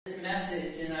This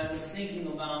message, and I was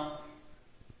thinking about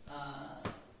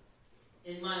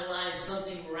in my life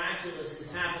something miraculous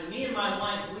has happened. Me and my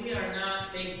wife, we are not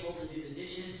faithful to do the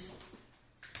dishes.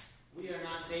 We are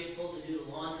not faithful to do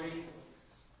the laundry.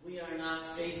 We are not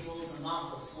faithful to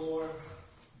mop the floor.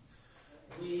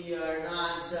 We are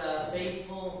not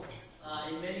faithful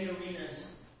in many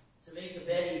arenas to make the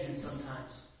bed even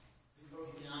sometimes. To be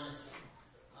perfectly honest.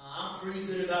 I'm pretty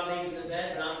good about making the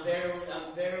bed, but I'm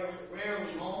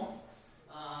rarely home.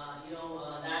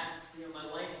 My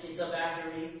wife gets up after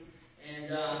me, and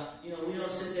we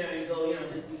don't sit there and go,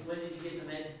 when did you get the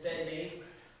bed made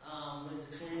with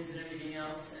the twins and everything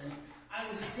else? And I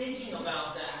was thinking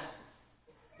about that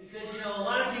because a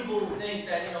lot of people think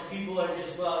that people are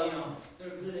just they're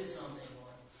good at something,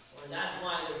 or that's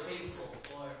why they're faithful,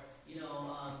 or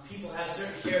people have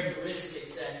certain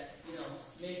characteristics that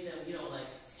make them like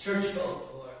church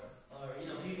folk, or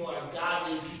people are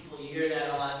godly people. You hear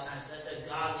that a lot of times. That's a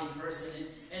godly person,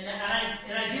 and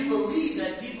I do believe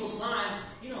that people's lives,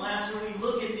 after we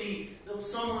look at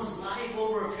someone's life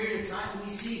over a period of time, we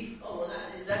see,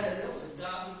 that was a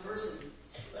godly person.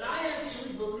 But I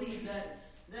actually believe that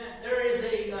there is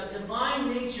a divine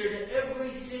nature to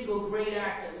every single great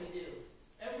act that we do,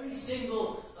 every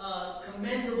single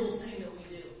commendable thing that we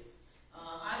do.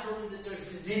 I believe that there's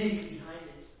divinity behind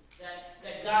it,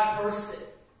 that God births it.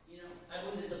 I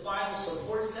believe that the Bible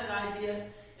supports that idea,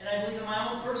 and I believe in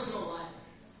my own personal life.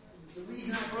 The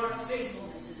reason I brought up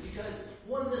faithfulness is because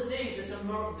one of the things that's been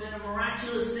a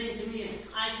miraculous thing to me is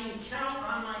I can count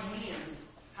on my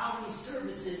hands how many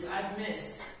services I've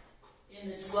missed in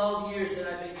the 12 years that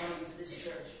I've been coming to this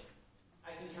church.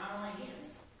 I can count on my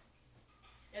hands.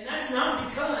 And that's not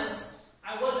because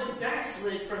I wasn't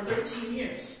backslid for 13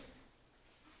 years.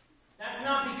 That's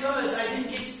not because I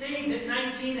didn't get saved at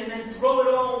 19 and then throw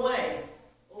it all away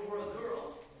over a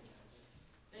girl.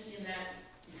 Thinking that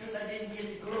because I didn't get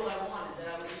the girl I wanted, that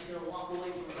I was just going to walk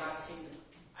away from God's kingdom.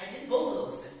 I did both of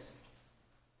those things.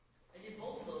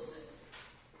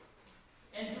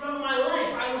 And throughout my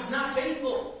life, I was not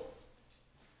faithful.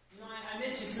 I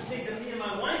mentioned some things that me and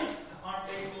my wife aren't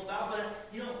faithful about, but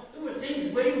there were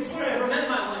things way before I ever met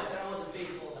my wife that I wasn't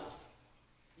faithful about.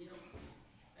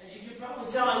 As you can probably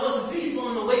tell, I wasn't faithful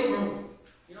in the weight room.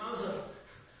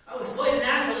 I was quite an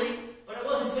athlete, but I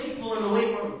wasn't faithful in the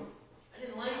weight room. I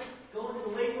didn't like going to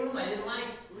the weight room. I didn't like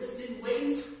lifting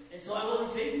weights, and so I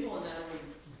wasn't faithful in that arena.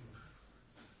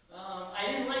 I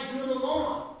didn't like doing the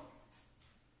lawn,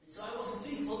 and so I wasn't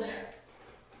faithful there.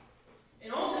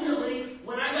 And ultimately,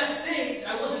 when I got saved,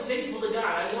 I wasn't faithful to God.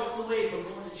 I walked away from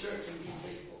going to church and being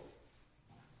faithful.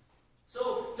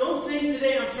 So don't think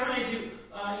today I'm trying to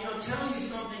tell you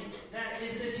something that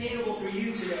isn't attainable for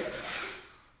you today.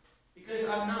 Because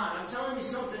I'm not. I'm telling you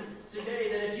something today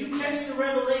that if you catch the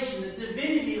revelation, the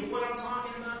divinity of what I'm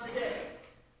talking about today,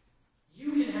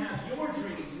 you can have your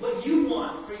dreams, what you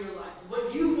want for your life,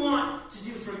 what you want to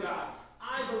do for God.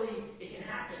 I believe it can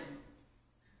happen.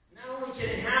 Not only can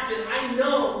it happen, I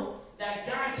know that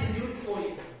God can do it for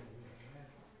you.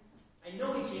 I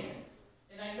know He can.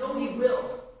 And I know He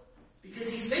will.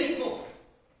 Because He's faithful.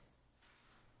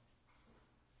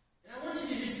 And I want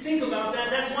you to just think about that.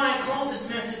 That's why I called this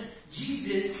message,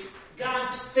 Jesus,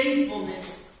 God's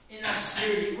faithfulness in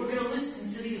obscurity. We're going to listen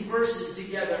to these verses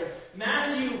together.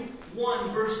 Matthew 1,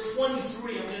 verse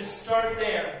 23. I'm going to start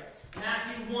there.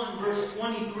 Matthew 1, verse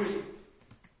 23.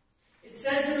 It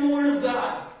says in the Word of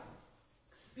God,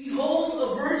 "Behold,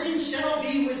 a virgin shall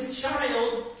be with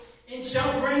child, and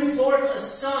shall bring forth a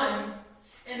son,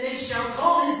 and they shall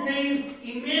call his name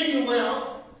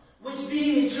Emmanuel," which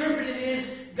being interpreted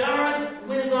is God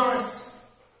with us.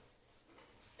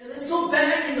 And let's go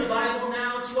back in the Bible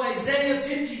now to Isaiah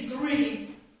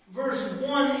 53, verse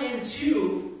 1 and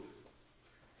 2.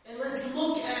 And let's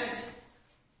look at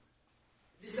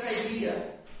this idea.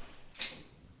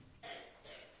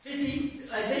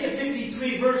 Isaiah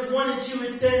 53, verse 1 and 2,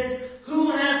 it says,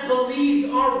 "Who hath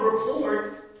believed our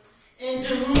report, and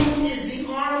to whom is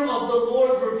the arm of the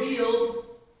Lord revealed?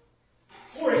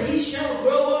 For he shall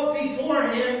grow up before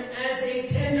him as a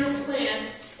tender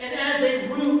plant, and as a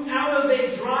root out of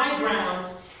a dry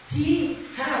ground. He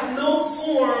hath no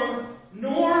form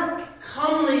nor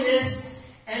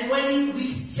comeliness, and when we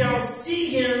shall see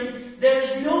him, there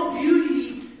is no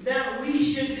beauty that we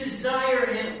should desire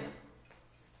him."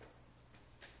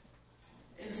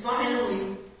 And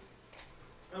finally,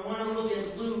 I want to look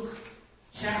at Luke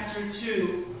chapter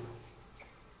 2,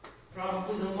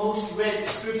 probably the most read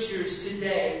scriptures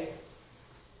today.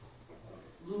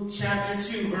 Luke chapter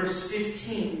 2, verse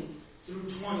 15 through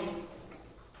 20.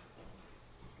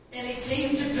 "And it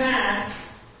came to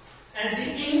pass As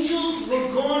the angels were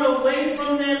gone away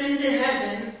from them into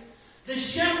heaven, the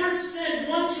shepherds said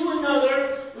one to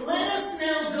another, "Let us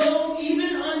now go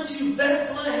even unto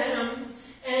Bethlehem,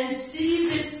 and see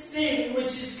this thing which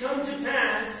is come to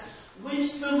pass,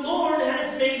 which the Lord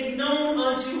hath made known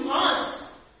unto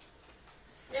us."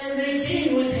 And they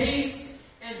came with haste,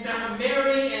 and found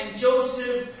Mary and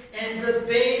Joseph and the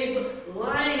babe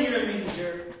lying in a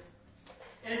manger.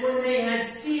 And when they had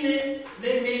seen it,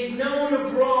 they made known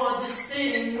abroad the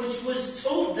saying which was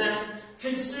told them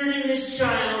concerning this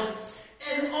child.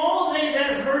 And all they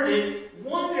that heard it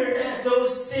wondered at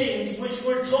those things which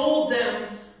were told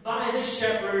them by the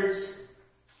shepherds.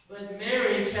 But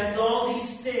Mary kept all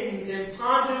these things and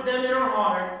pondered them in her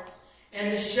heart.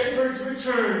 And the shepherds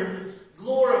returned,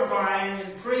 glorifying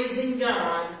and praising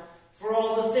God for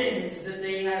all the things that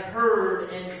they had heard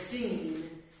and seen,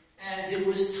 as it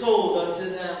was told unto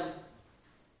them.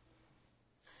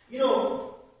 You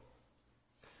know,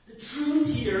 the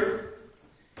truth here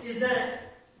is that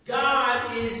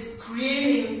God is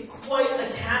creating quite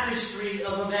a tapestry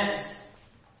of events.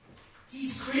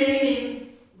 He's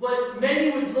creating what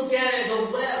many would look at as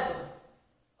a web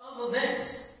of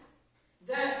events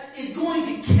that is going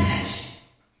to catch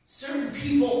certain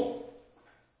people.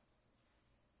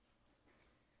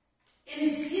 And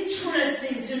it's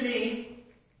interesting to me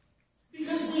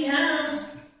because we have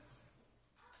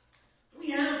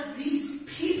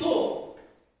these people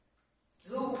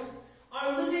who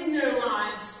are living their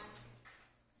lives,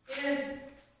 and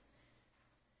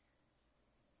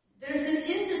there's an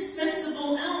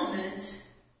indispensable element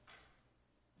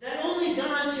that only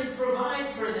God can provide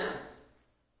for them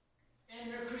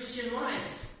and their Christian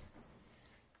life.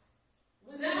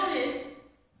 Without it,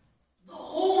 the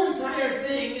whole entire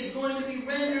thing is going to be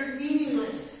rendered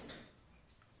meaningless.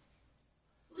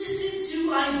 Listen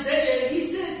to Isaiah. He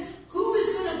says, who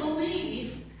is going to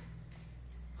believe?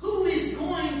 Who is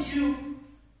going to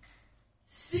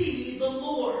see the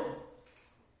Lord?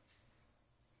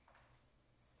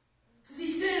 Because he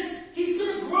says he's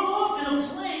going to grow up in a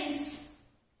place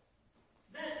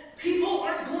that people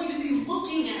aren't going to be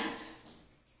looking at.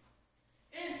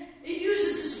 And it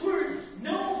uses this word,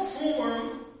 no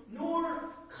form nor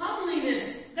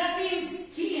comeliness. That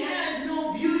means he had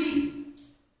no beauty.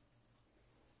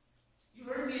 You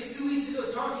heard me a few weeks ago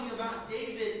talking about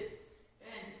David.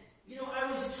 And, I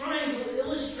was trying to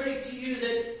illustrate to you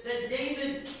that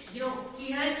David,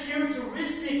 he had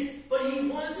characteristics, but he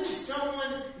wasn't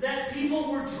someone that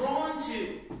people were drawn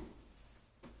to.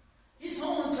 His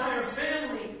whole entire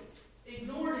family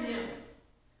ignored him.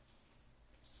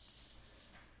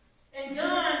 And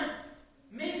God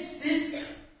makes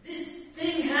this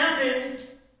thing happen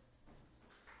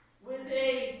with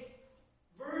a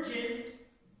virgin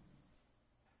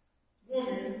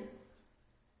woman,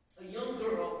 a young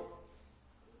girl,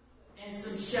 and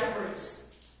some shepherds.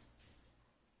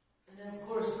 And then, of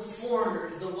course, the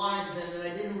foreigners, the wise men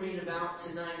that I didn't read about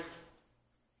tonight.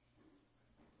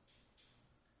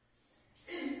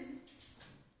 And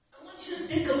I want you to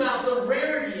think about the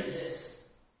rarity of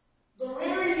this. The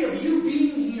rarity of you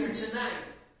being here tonight.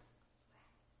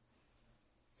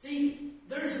 See,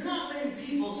 there's not many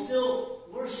people still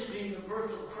worshiping the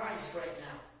birth of Christ right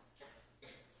now.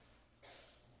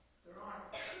 There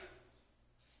aren't.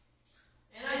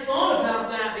 And I thought about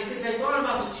that because I thought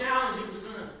about the challenge it was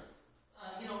going to,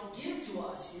 give to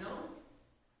us,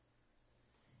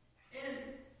 And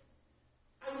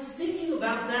I was thinking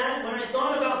about that when I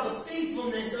thought about the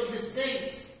faithfulness of the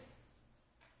saints.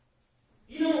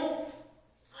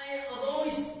 I have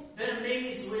always been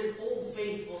amazed with Old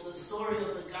Faithful, the story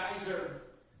of the geyser,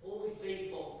 Old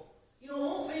Faithful.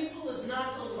 Old Faithful is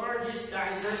not the largest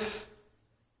geyser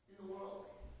in the world.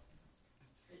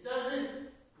 It doesn't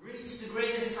reach the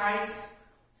greatest heights.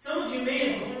 Some of you may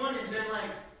have gone and been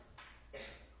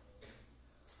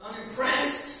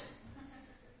unimpressed.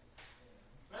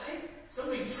 Right?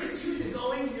 Somebody tricked you into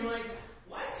going and you're like,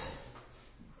 what?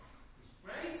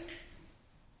 Right?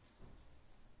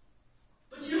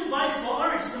 But by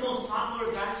far, it's the most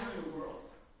popular geyser in the world.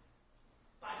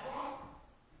 By far.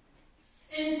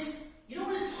 And it's,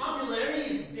 what its popularity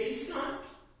is based on?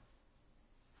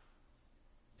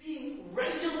 Being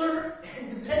regular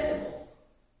and dependable.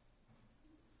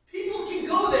 People can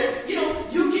go there.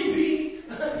 You can be,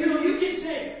 you can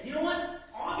say, you know what?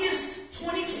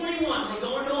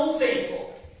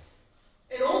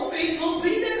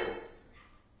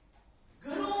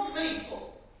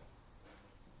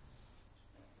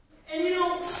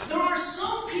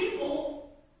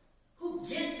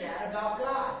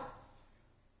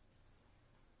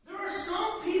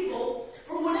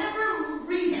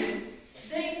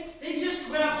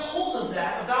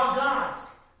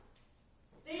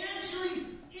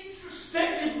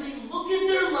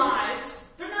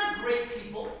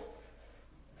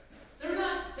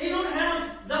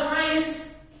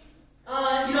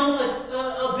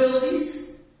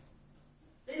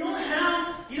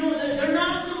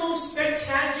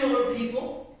 popular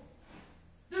people.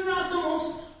 They're not the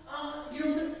most,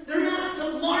 they're not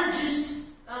the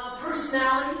largest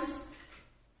personalities.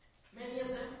 Many of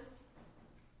them.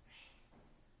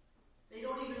 They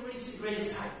don't even reach the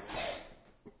greatest heights.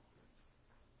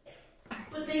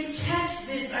 But they catch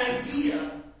this idea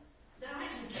that I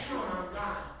can count on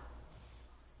God.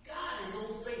 God is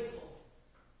old faithful.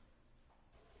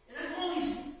 And I've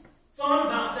always thought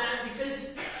about that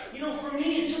because, for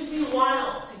me, it took me a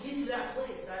while to get to that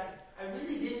place. I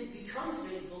really didn't become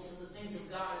faithful to the things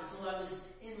of God until I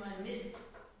was in my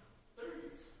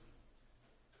mid-30s.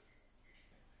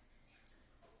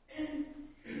 And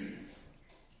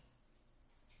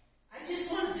I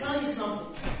just want to tell you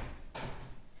something.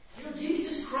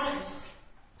 Jesus Christ,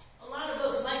 a lot of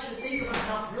us like to think about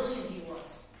how brilliant he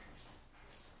was.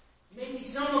 Maybe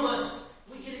some of us,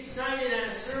 we get excited at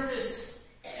a service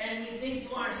and we think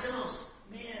to ourselves,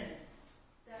 man,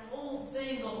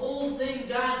 the whole thing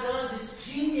God does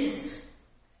is genius.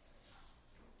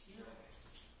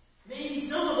 Maybe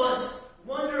some of us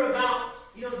wonder about,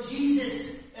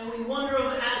 Jesus, and we wonder of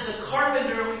him as a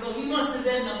carpenter, and we go, he must have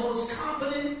been the most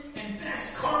competent and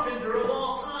best carpenter of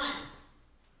all time.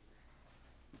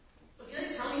 But can I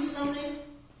tell you something?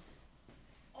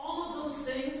 All of those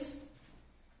things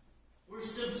were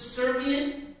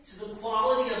subservient to the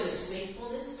quality of his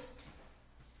faithfulness.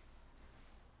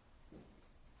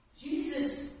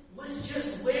 Jesus was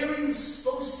just where he was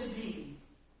supposed to be,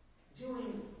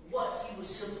 doing what he was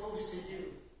supposed to do,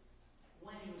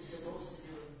 when he was supposed to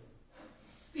do it.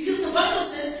 Because the Bible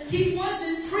says he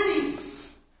wasn't pretty.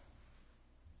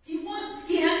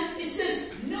 It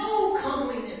says no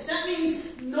comeliness. That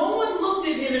means no one looked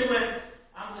at him and went,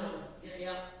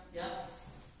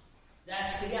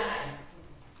 that's the guy.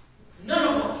 None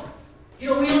of them. We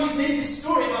always make this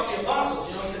story about the apostles.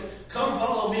 He said, come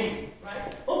follow me.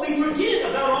 Right? But we forget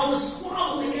about all the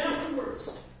squabbling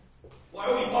afterwards. Why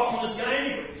are we following this guy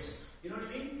anyways? You know what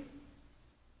I mean?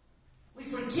 We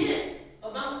forget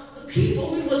about the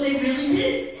people and what they really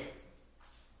did.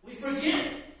 We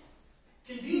forget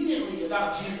conveniently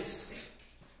about Judas.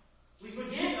 We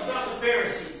forget about the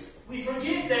Pharisees. We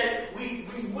forget that we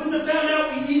wouldn't have found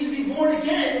out we needed to be born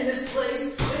again in this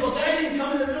place if a guy didn't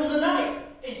come in the middle of the night.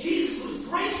 And Jesus was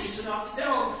gracious enough to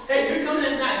tell him, hey, you're coming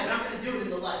at night, but I'm going to do it in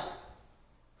the light.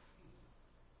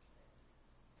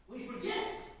 We forget.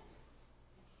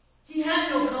 He had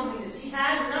no comeliness. He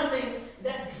had nothing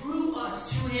that drew us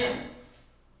to him.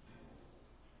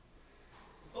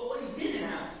 But what he did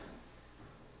have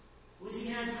was he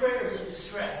had prayers of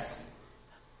distress.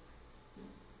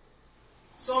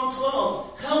 Psalm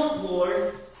 12, help,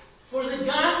 Lord, for the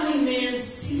godly man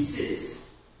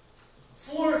ceases,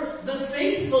 for the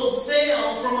faithful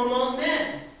fail from among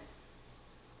men.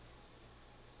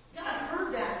 God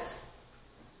heard that.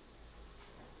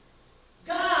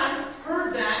 God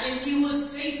heard that, and he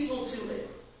was faithful to it.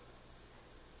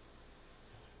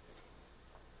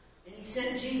 And he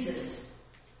sent Jesus,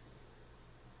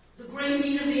 the great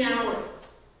need of the hour,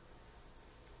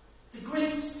 the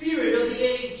great spirit of the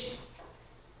age.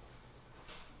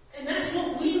 And that's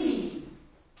what we need.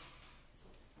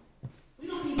 We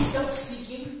don't need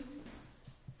self-seeking.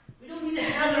 We don't need to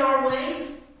have it our way.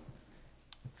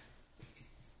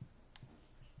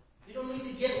 We don't need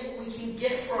to get what we can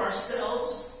get for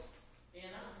ourselves.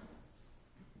 Anna,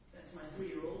 that's my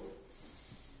 3-year-old.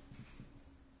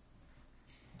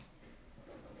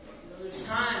 There's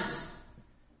times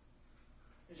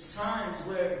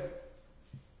where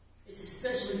it's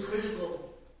especially critical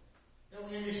that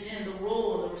we understand the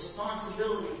role and the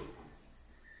responsibility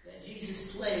that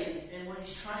Jesus played and what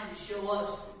he's trying to show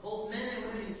us, for both men and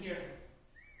women here.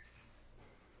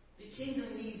 The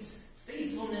kingdom needs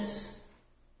faithfulness.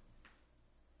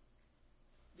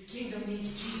 The kingdom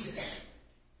needs Jesus.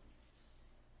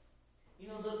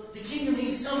 The kingdom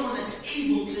needs someone that's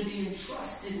able to be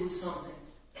entrusted with something.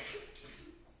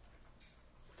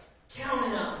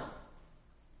 Counted on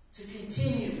to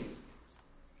continue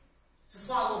to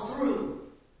follow through.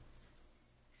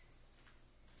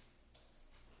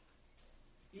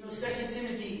 2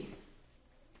 Timothy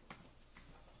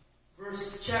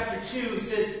chapter 2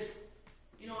 says,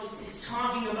 it's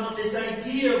talking about this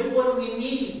idea of what do we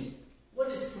need? What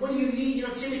do you need?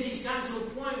 Timothy's gotten to a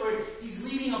point where he's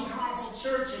leading a powerful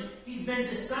church and he's been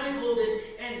discipled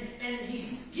and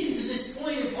he's getting to this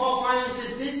point, and Paul finally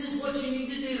says, this is what you need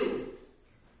to do.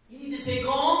 You need to take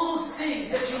all those things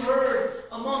that you heard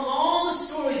among all the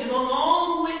stories, among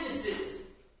all the witnesses,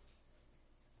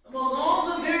 among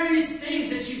all the various things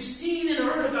that you've seen and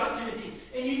heard about Timothy,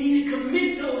 and you need to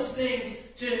commit those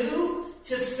things to who?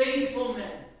 To faithful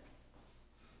men.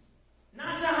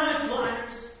 Not to high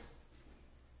flyers.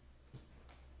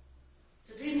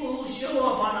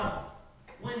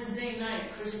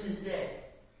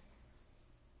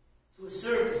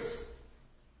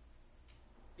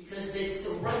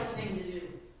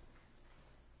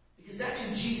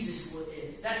 who Jesus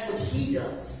is. That's what he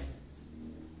does.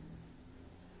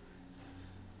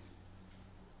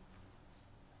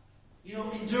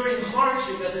 Enduring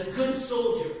hardship as a good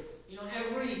soldier.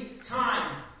 Every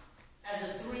time I have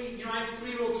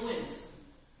 3-year-old twins.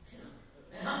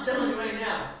 And I'm telling you right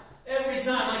now, every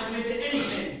time I commit to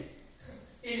anything,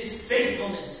 it is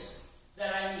faithfulness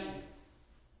that I need.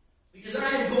 Because I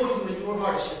am going to endure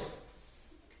hardship.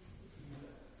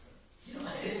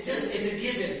 It's a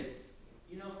given.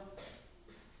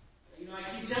 I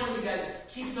keep telling you guys,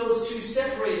 keep those two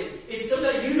separated. It's so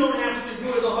that you don't have to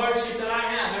endure the hardship that I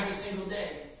have every single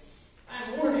day.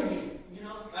 I'm warning you.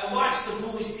 I watch the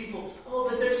foolish people. Oh,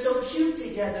 but they're so cute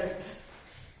together.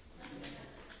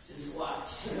 Just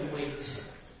watch and wait.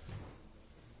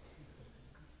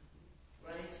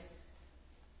 Right?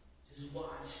 Just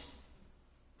watch.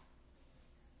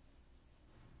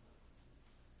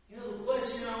 The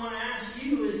question I want to ask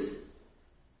you is,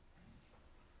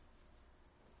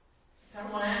 I kind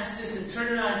of want to ask this and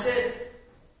turn it on its head.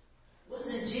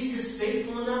 Wasn't Jesus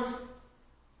faithful enough?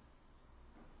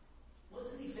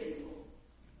 Wasn't he faithful?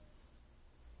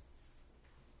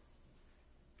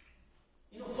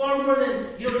 Far more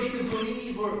than, do you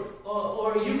believe or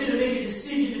are you going to make a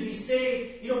decision to be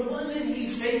saved? Wasn't he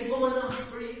faithful enough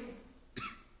for you?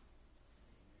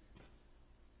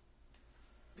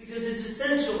 Because it's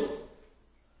essential.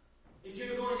 If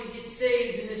you're going to get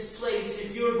saved in this place,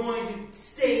 if you're going to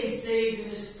stay saved in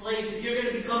this place, if you're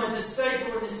going to become a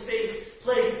disciple in this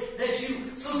place, that you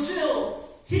fulfill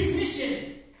his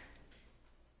mission.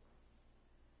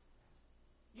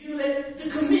 That the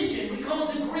commission, we call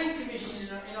it the Great Commission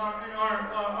in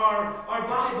our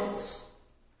Bibles.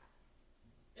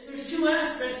 And there's two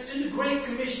aspects to the Great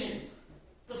Commission.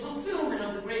 The fulfillment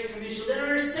of the Great Commission that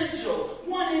are essential.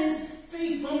 One is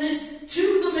faithfulness to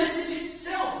the message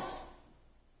itself.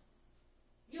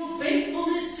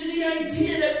 Faithfulness to the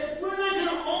idea that we're not going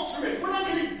to alter it. We're not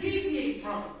going to deviate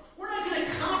from it. We're not going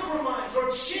to compromise or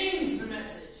change the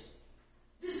message.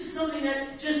 This is something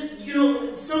that just,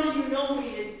 some of you know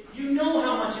me, you know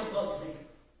how much it bugs me.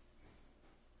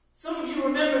 Some of you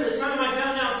remember the time I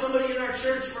found out somebody in our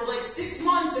church for like 6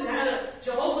 months and had a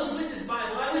Jehovah's Witness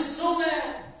Bible. I was so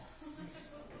mad.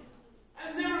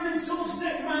 I've never been so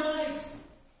upset in my life.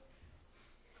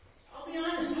 I'll be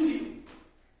honest with you.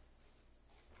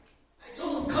 I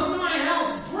told him, come to my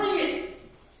house, bring it.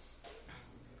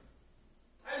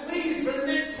 I waited for the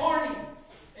next party.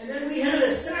 And then we had a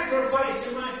sacrifice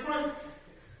in my front.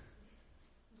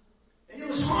 And it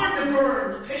was hard to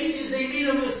burn. The pages, they made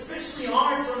them especially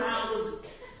hard somehow. Those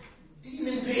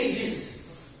demon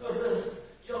pages of the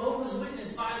Jehovah's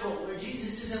Witness Bible where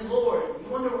Jesus isn't Lord.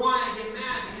 You wonder why I get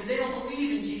mad. Because they don't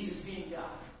believe in Jesus being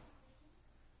God.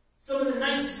 Some of the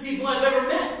nicest people I've ever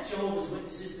met, Jehovah's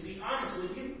Witnesses, to be honest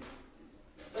with you.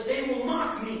 But they will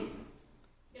mock me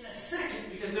in a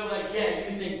second because they're like, yeah,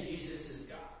 you think Jesus is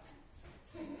God.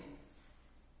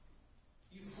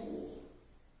 You fool.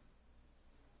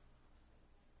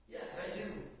 Yes, I do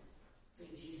think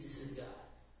Jesus is God.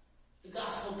 The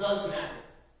gospel does matter.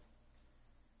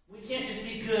 We can't just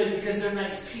be good because they're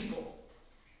nice people.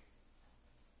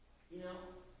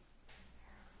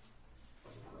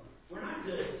 We're not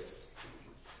good.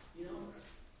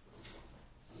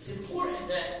 It's important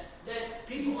that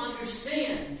people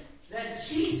understand that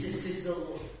Jesus is the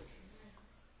Lord.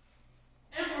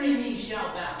 Every knee shall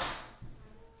bow.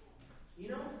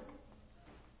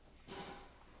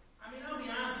 I'll be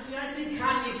honest with you, I think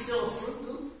Kanye's still a Fruit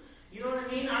Loop. You know what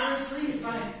I mean? Honestly, if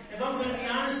I'm going to be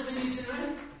honest with you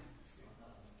tonight.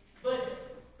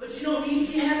 But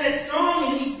he had that song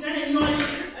and he sang,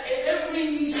 every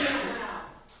knee shall bow.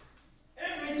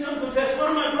 Every tongue confess. One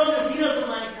of my brothers, he doesn't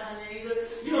like Kanye either.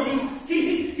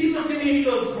 He looked at me and he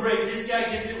goes, great, this guy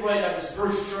gets it right on his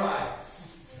first try.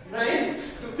 Right?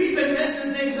 We've been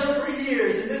messing things up for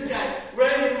years, and this guy,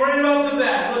 right off the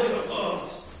bat, look at him, oh,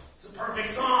 it's a perfect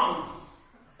song.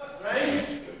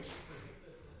 Right?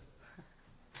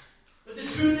 But the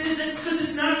truth is, that's because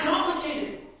it's not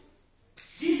complicated.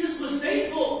 Jesus was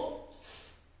faithful.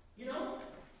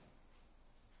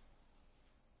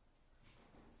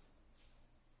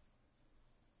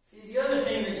 See, the other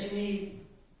thing that you need,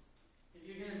 if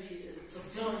you're going to be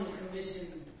fulfilling the commission,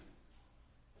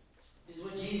 is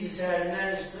what Jesus had, and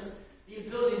that is the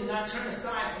ability to not turn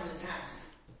aside from the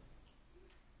task.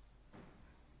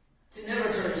 To never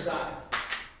turn aside.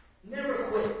 Never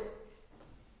quit.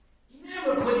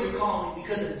 Never quit your calling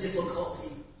because of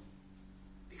difficulty,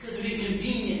 because of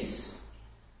inconvenience,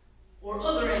 or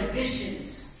other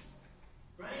ambitions.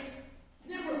 Right?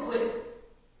 Never quit.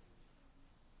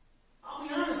 I'll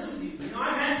be honest with you.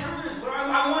 I've had times where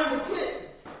I wanted to quit.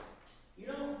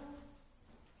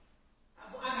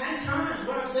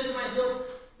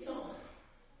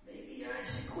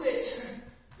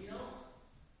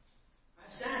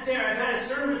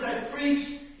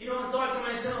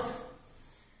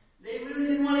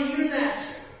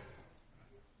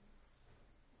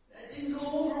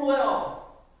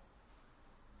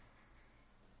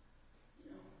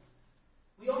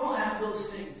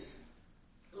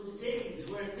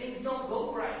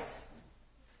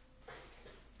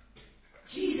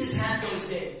 Jesus had those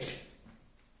days.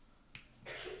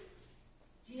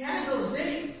 He had those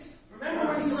days. Remember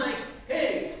when he's like,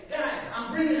 hey, guys,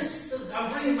 I'm bringing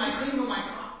my cream of my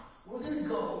crop. We're going to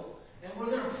go and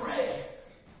we're going to pray.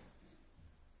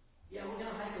 Yeah, we're going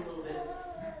to hike a little bit.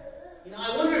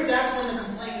 I wonder if that's when the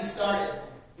complaining started.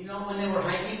 When they were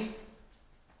hiking.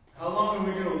 How long are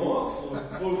we going to walk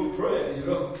before we pray?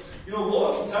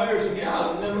 Walking tires me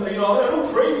out. And then, I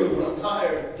don't pray good when I'm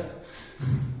tired.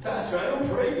 Pastor, I don't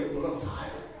pray good when I'm tired.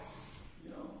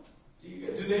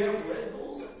 Do they have Red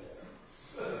Bulls up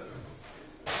there?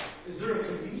 Is there a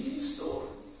convenience store?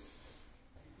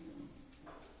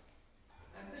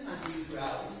 I've been on youth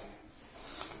rallies.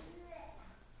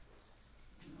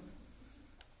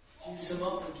 Juice them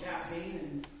up with caffeine,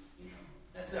 and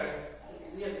that's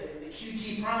we have the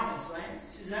QT promise, right,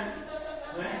 Suzanne?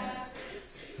 Right?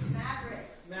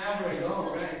 Maverick,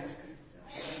 oh, right.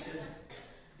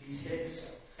 These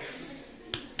hicks.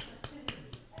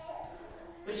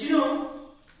 But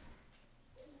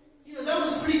that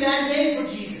was a pretty bad day for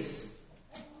Jesus.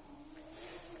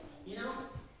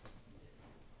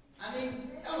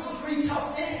 That was a pretty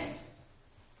tough day.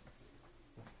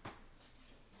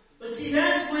 But see,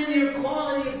 that's when your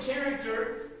quality of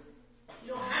character,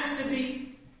 has to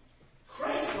be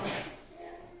Christ-like.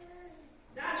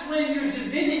 That's when your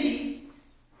divinity,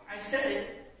 I said it,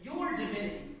 your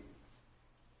divinity,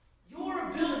 your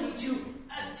ability to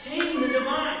attain the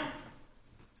divine.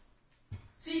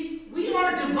 See, we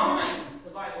are divine,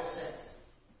 the Bible says.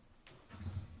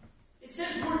 It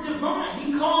says we're divine.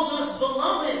 He calls us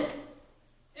beloved.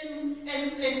 And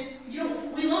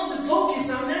we love to focus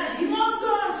on that. He loves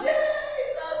us. Yeah,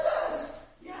 he loves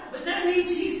us. Yeah, but that means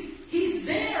he's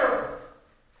there.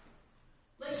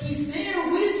 Like he's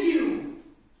there with you.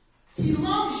 He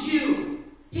loves you.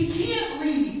 He can't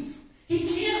leave. He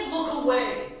can't look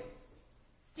away.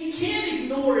 He can't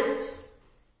ignore it.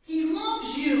 He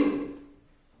loves you.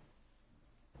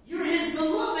 You're his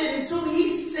beloved, and so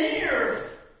he's there.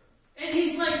 And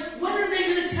he's like, when are they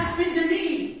going to tap into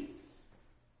me?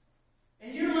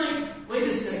 And you're like, wait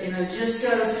a second, I just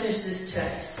got to finish this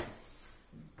text.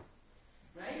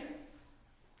 Right?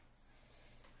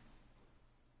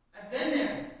 I've been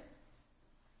there.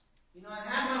 I've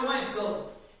had my wife go,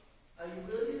 are you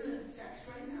really going to text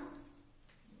right now?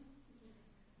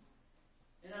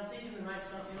 And I'm thinking to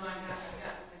myself, I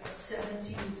got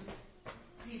 17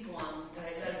 people on that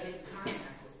I got to get in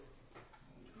contact with.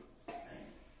 Right?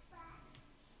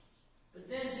 But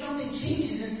then something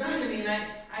changes inside of me, and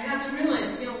I have to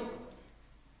realize,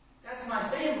 that's my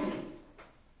family.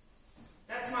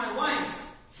 That's my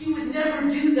wife. He would never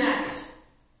do that.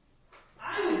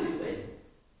 I would do it.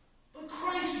 But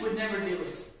Christ would never do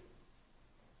it.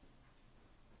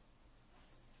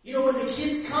 When the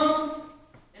kids come,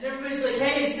 and everybody's like,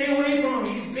 hey, stay away from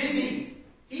him. He's busy.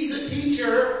 He's a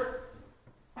teacher.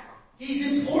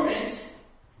 He's important.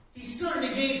 He's starting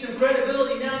to gain some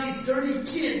credibility. Now these dirty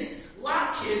kids,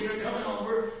 lot kids are coming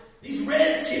over. These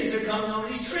res kids are coming over.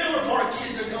 These trailer park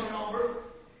kids are coming over.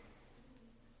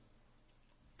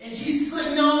 And Jesus is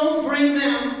like, no, bring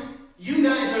them. You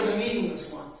guys are the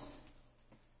meaningless ones.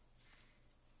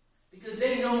 Because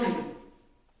they know me.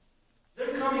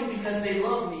 They're coming because they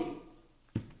love me.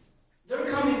 They're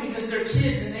coming because they're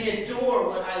kids and they adore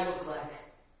what I look like.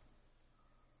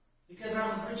 Because I'm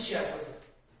a good shepherd.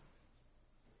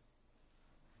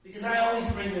 Because I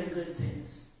always bring them good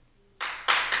things.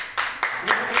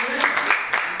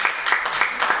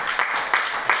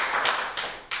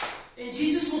 And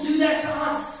Jesus will do that to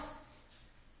us.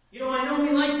 I know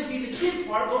we like to be the kid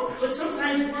part, but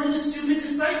sometimes we're the stupid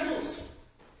disciples.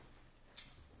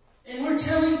 And we're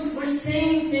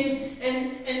saying things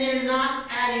and they're not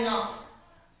adding up.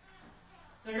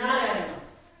 They're not adding up.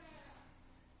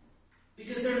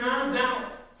 Because they're not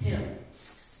about him.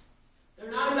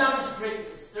 They're not about his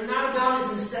greatness. They're not about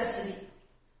his necessity.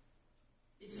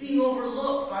 It's being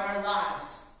overlooked by our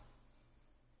lives.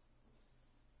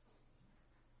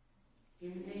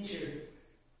 Human nature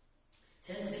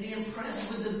tends to be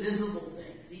impressed with the visible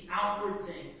things, the outward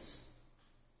things.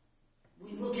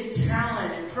 We look at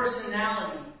talent and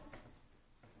personality,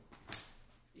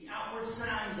 the outward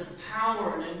signs of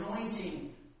power and anointing.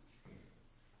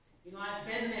 I've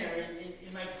been there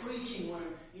in my preaching where,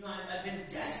 I've been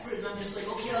desperate and I'm just like,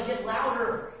 okay, I'll get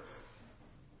louder.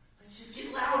 Let's just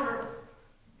get louder.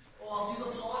 Oh, I'll do the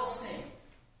pause thing.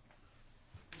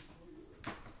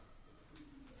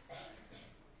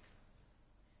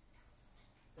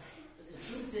 But the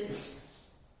truth is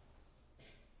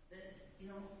that,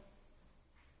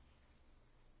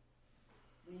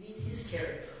 we need his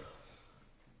character.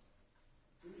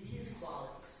 We need his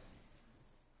qualities.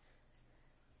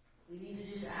 need to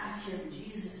just ask him,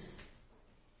 Jesus,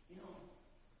 you know.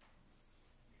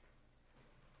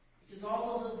 Because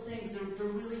all those other things, they're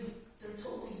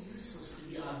totally useless, to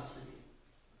be honest with you.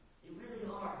 They really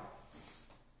are.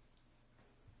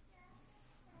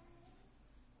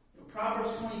 You know,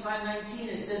 Proverbs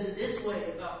 25:19, it says it this way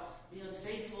about the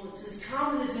unfaithful. It says,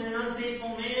 confidence in an unfaithful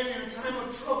man in a time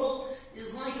of trouble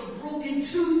is like a broken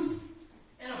tooth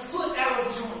and a foot out of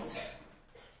joint.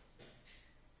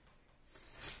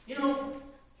 You know,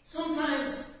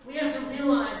 sometimes we have to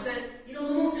realize that, you know,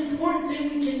 the most important thing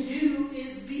we can do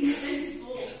is be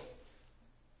faithful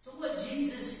to what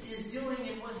Jesus is doing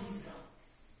and what he's done.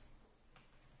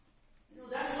 You know,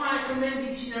 that's why I commend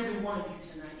each and every one of you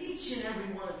tonight. Each and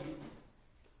every one of you.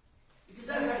 Because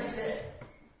as I said,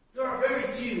 there are very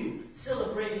few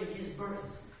celebrating his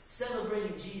birth,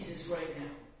 celebrating Jesus right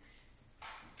now.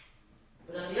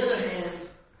 But on the other hand,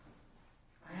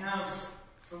 I have,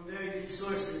 from very good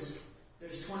sources,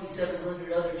 there's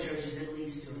 2,700 other churches at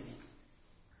least doing it.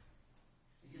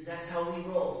 Because that's how we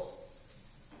roll.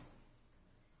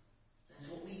 That's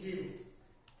what we do.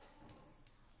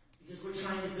 Because we're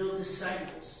trying to build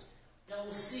disciples that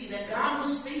will see that God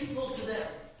was faithful to them.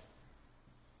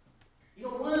 You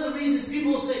know, one of the reasons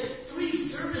people will say, 3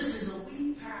 services a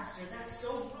week, Pastor, that's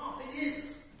so rough. It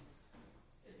is.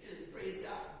 It is, praise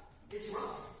God. It's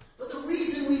rough. But the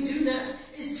reason we do that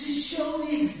is to show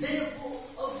the example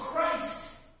of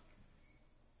Christ.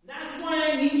 That's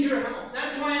why I need your help.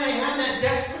 That's why I have that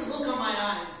desperate look on my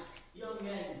eyes, young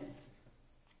men.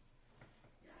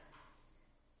 Yeah.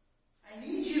 I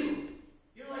need you.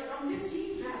 You're like, I'm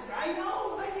 15, Pastor. I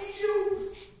know. I need you.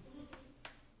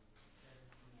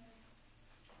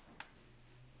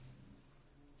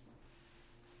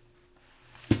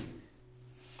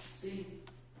 See,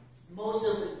 most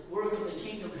of the work of the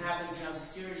kingdom happens in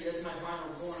obscurity. That's my final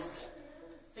point.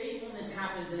 Faithfulness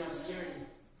happens in obscurity.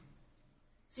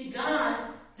 See,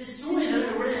 God, this story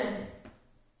that I read,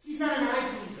 he's not an eye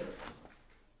pleaser.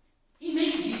 He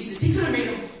made Jesus. He could have made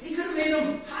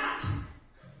him hot.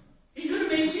 He could have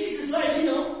made Jesus like,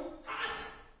 hot.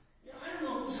 You know, I don't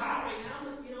know who's hot right now,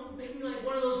 but, maybe like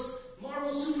one of those Marvel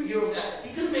superhero guys.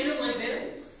 He could have made him like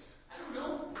them. I don't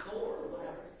know, Thor or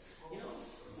whatever,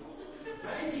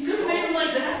 Right? He could have made him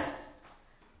like that.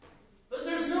 But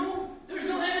there's no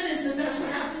evidence that that's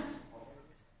what happened.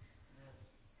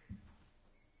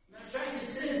 Matter of fact, it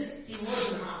says he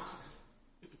wasn't hot.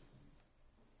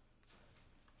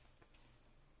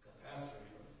 Pastor,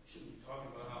 you shouldn't be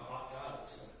talking about how hot God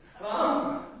is.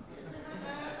 Well,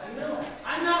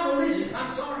 I'm not religious. I'm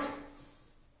sorry.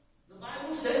 The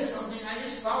Bible says something. I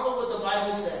just follow what the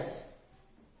Bible says.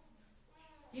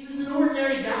 He was an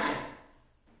ordinary guy.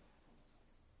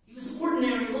 He was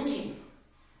ordinary looking.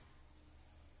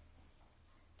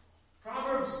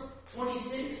 Proverbs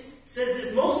 26 says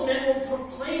this, most men will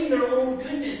proclaim their own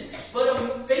goodness, but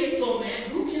a faithful man,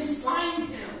 who can find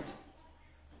him?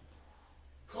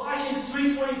 Colossians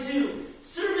 3:22,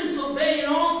 servants, obey in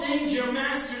all things your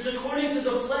masters according to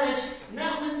the flesh,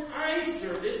 not with eye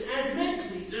service as men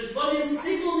pleasers, but in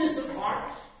singleness of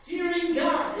heart, fearing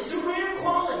God. It's a rare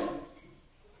quality.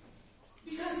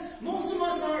 Because most of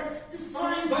us are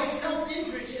defined by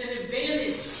self-interest and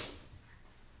advantage.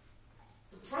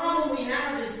 The problem we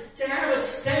have is to have a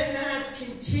steadfast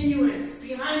continuance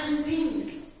behind the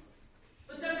scenes.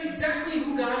 But that's exactly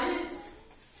who God is.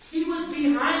 He was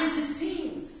behind the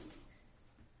scenes.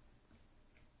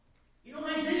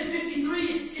 Isaiah 53,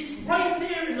 it's right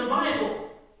there in the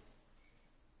Bible.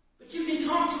 But you can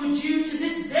talk to a Jew to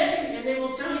this day and they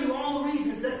will tell you all the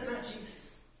reasons that's not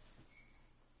Jesus.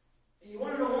 And you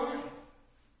want to know why?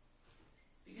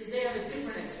 Because they have a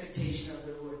different expectation of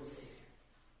their Lord and Savior.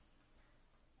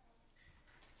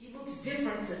 He looks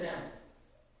different to them.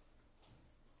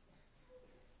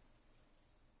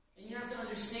 And you have to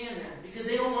understand that because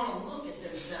they don't want to look at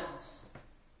themselves.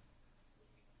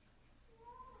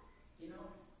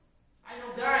 I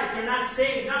know guys, they're not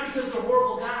saved, not because they're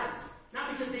horrible guys, not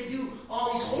because they do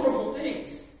all these horrible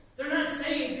things. They're not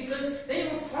saved because they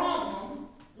have a problem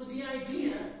with the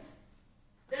idea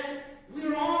that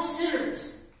we're all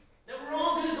sinners, that we're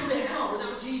all going to go to hell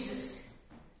without Jesus.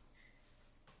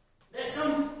 That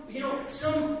some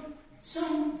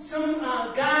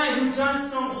guy who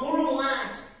does some horrible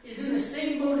act is in the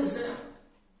same boat as them.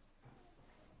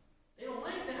 They don't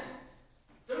like that.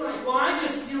 They're like, well, I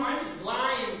just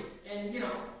lie and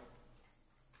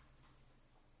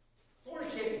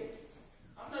fornicate.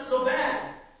 I'm not so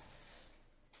bad.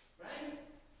 Right?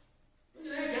 Look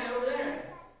at that guy over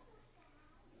there.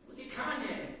 Look at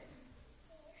Kanye.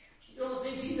 Look at all the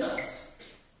things he does.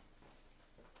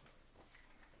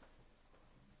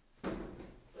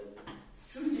 But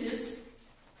Truth is,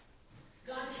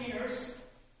 God cares.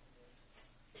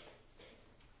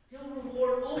 He'll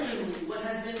reward openly what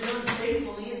has been done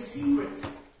faithfully in secret.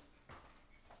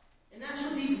 And that's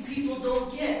what these people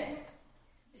don't get.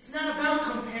 It's not about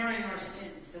comparing our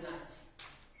sins tonight.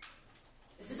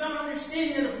 It's about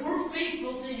understanding that if we're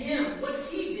faithful to Him, what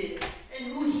He did, and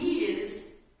who He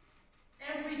is,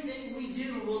 everything we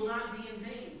do will not be in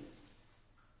vain.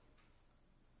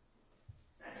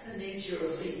 That's the nature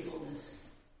of faithfulness.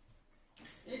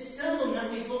 And it's seldom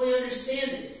that we fully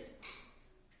understand it.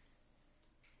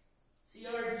 See,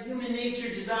 our human nature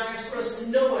desires for us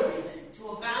to know everything,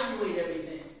 to evaluate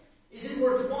everything. Is it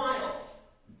worthwhile?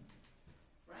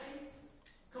 Right?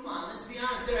 Come on, let's be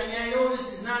honest here. I mean, I know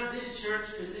this is not this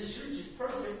church, because this church is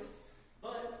perfect.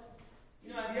 But,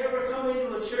 have you ever come into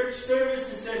a church service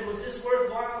and said, was this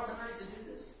worthwhile tonight to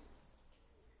do this?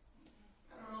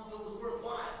 I don't know if it was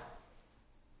worthwhile.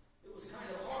 It was kind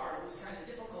of hard. It was kind of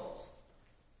difficult.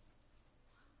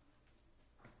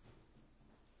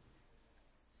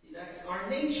 See, that's our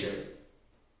nature.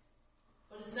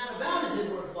 But it's not about is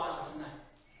it worthwhile tonight.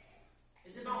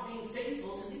 It's about being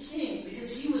faithful to the King,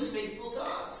 because He was faithful to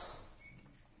us.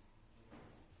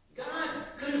 God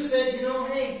could have said,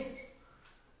 hey,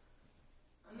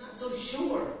 I'm not so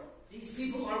sure these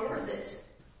people are worth it.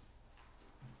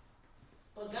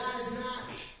 But God is not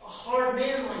a hard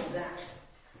man like that.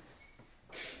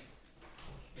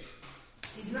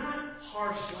 He's not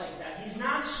harsh like that. He's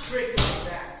not strict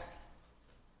like that.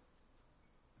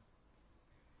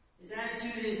 His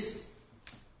attitude is,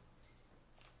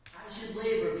 I should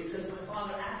labor because my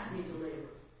Father asked me to labor.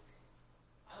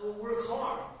 I will work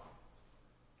hard.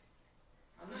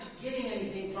 I'm not getting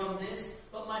anything from this,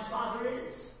 but my Father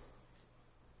is.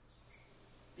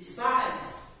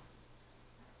 Besides,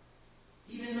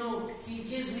 even though He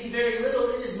gives me very little,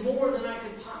 it is more than I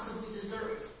could possibly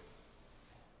deserve.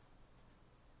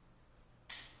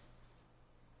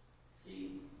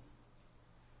 See,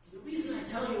 the reason I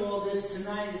tell you all this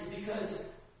tonight is because,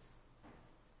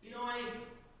 I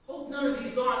hope none of you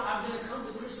thought I'm going to come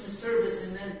to Christmas service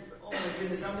and then, oh my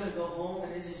goodness, I'm going to go home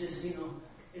and it's just,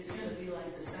 it's going to be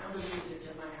like the sound of music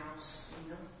at my house,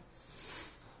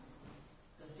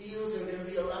 The fields are going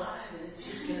to be alive and it's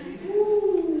just going to be,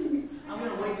 woo! I'm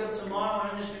going to wake up tomorrow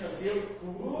and I'm just going to feel,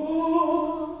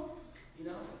 woo!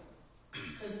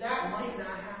 Because that might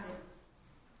not happen.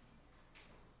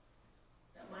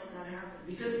 That might not happen.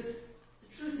 Because the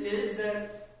truth is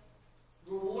that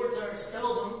rewards are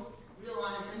seldom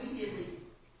realized immediately.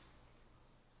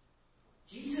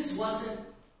 Jesus wasn't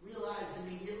realized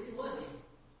immediately, was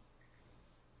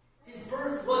He? His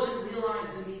birth wasn't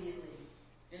realized immediately.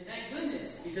 And thank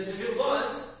goodness, because if it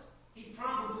was, he'd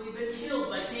probably been killed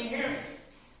by King Herod.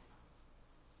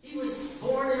 He was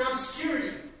born in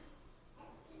obscurity.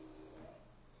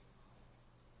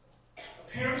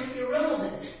 Apparently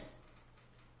irrelevant.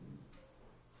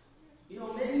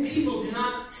 Many people do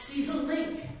not see the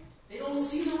link. They don't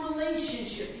see the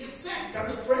relationship, the effect on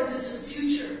the present and the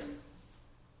future.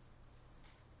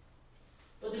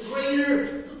 But the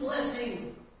greater the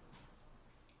blessing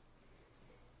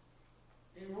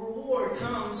and reward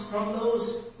comes from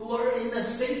those who are in the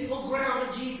faithful ground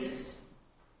of Jesus.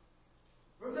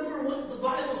 Remember what the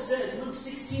Bible says, Luke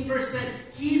 16 verse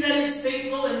 10, He that is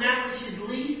faithful in that which is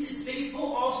least is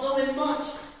faithful also in much.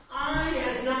 Eye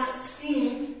has not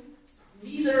seen,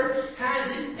 neither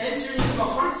has it entered into the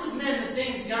hearts of men the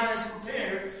things God has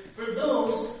prepared for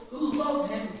those who love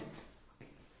Him.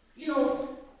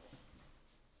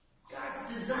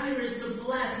 God's desire is to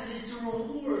bless, it is to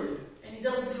reward, and He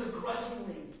doesn't do it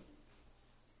grudgingly.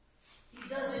 He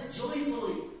does it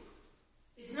joyfully.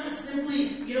 It's not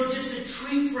simply, just a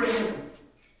treat for Him.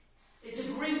 It's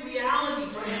a great reality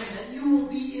for Him that you will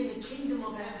be in the kingdom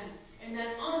of heaven and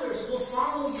that others will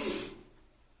follow you.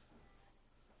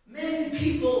 Many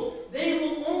people, they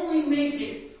will only make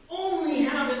it, only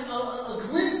have a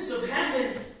glimpse of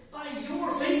heaven by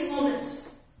your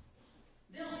faithfulness.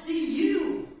 They'll see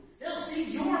you. They'll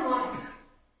see your life.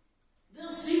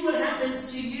 They'll see what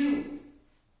happens to you.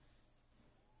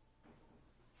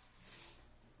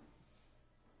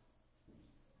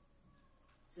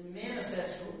 It's a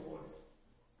manifest reward.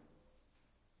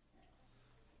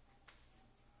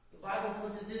 The Bible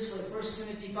puts it this way, 1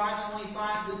 Timothy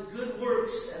 5:25, the good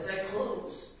works, as I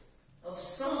close, of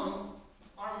some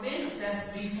are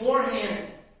manifest beforehand,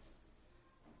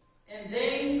 and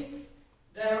they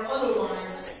that are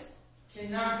otherwise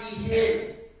cannot be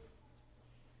hid.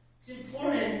 It's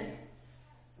important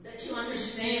that you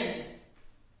understand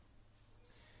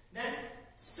that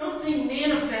something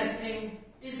manifesting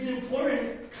is an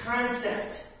important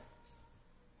concept.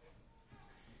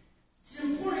 It's an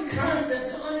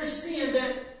concept to understand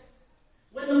that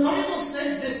when the Bible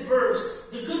says this verse,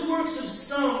 the good works of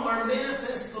some are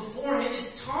manifest beforehand,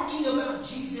 it's talking about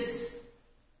Jesus.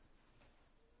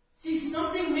 See,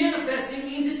 something manifesting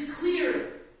means it's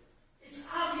clear. It's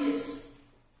obvious.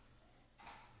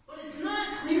 But it's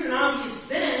not clear and obvious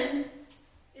then.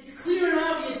 It's clear and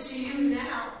obvious to you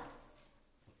now.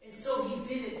 And so he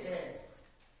did it then.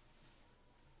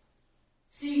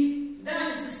 See, that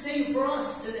is the same for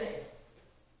us today.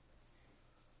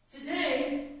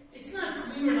 Today, it's not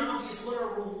clear and obvious what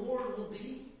our reward will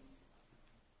be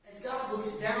as God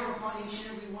looks down upon each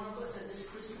and every one of us at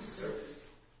this Christmas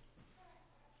service.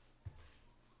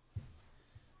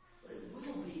 But it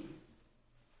will be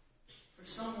for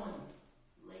someone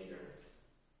later.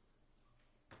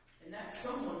 And that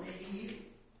someone may be you.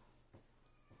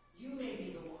 You may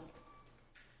be the one.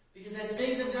 Because as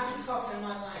things have gotten tough in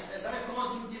my life, as I've gone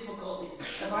through difficulties,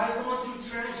 as I've gone through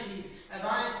tragedies, as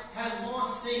I have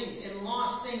lost things and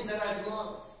lost things that I've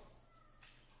loved,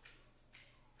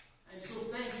 I'm so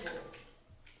thankful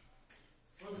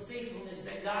for the faithfulness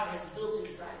that God has built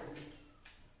inside of me.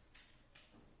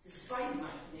 Despite my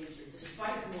nature,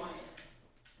 despite who I am.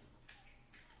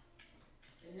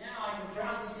 And now I can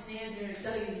proudly stand here and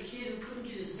tell you the kid who couldn't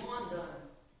get his lawn done,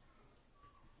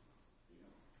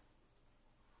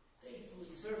 faithfully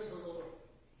serves the Lord.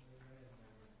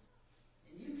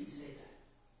 And you can say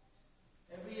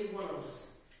that. Every one of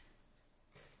us.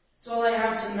 That's all I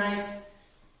have tonight.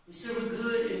 We serve a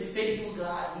good and faithful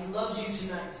God. He loves you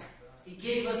tonight. He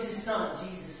gave us His Son,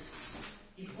 Jesus.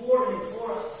 He bore Him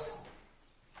for us.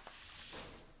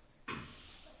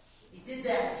 He did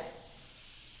that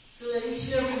so that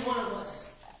each and every one of us